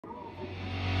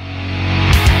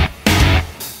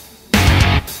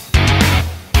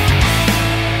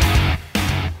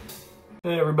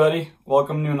Hey everybody,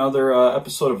 welcome to another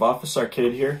episode of Office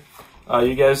Arcade here.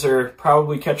 You guys are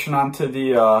probably catching on to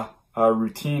the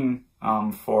routine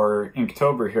for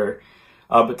Inktober here,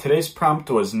 but today's prompt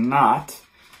was not,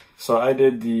 so I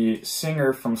did the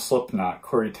singer from Slipknot,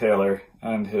 Corey Taylor,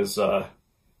 and his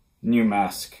new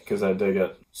mask, because I dig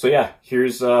it. So yeah,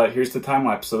 here's the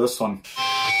time-lapse of this one.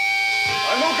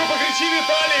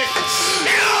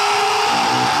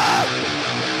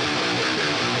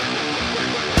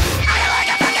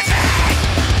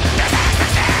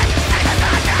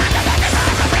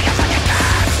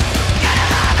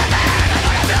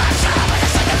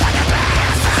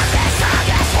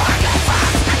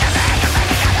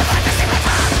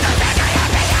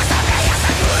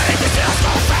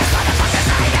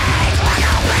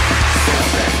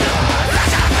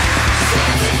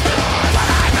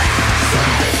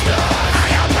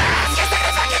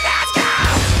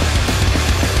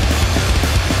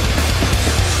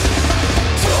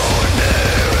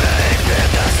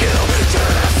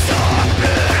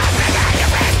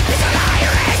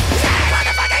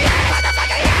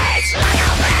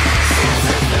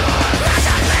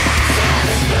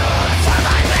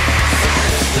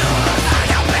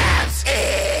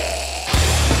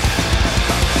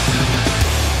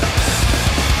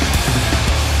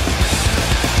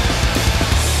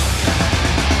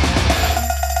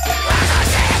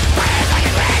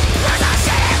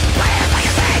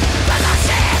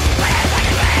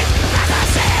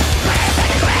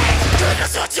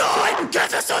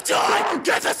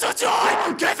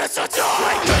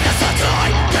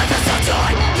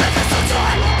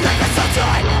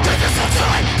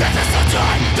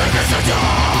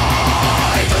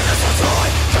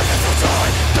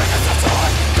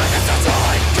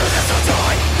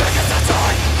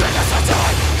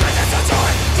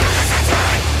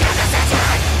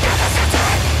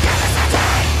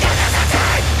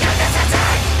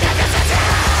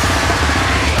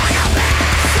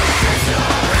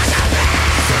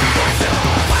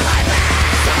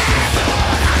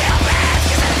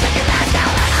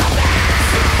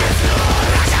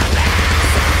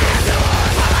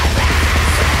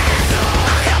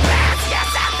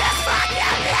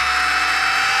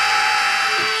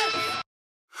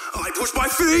 Push my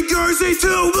fingers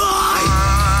into my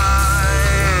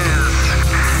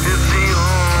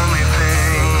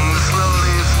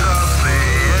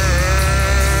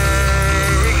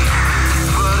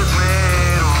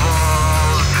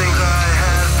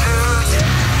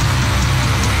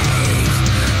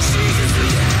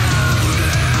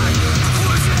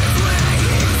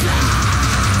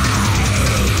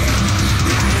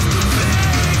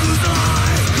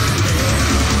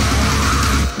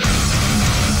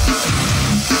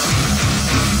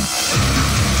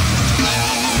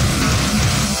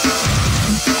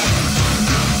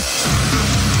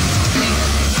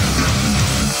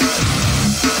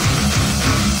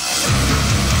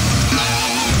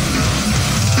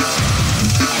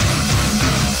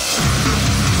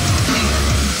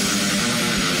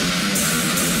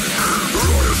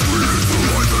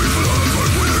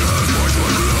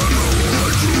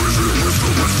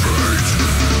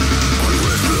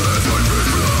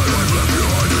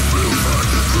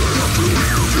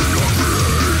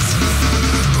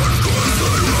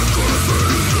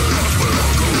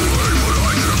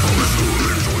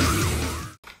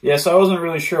Yeah, so I wasn't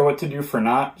really sure what to do for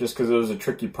not, just because it was a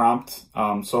tricky prompt.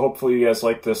 So hopefully you guys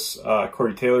like this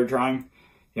Corey Taylor drawing.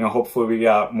 You know, hopefully we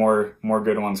got more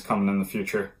good ones coming in the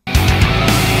future.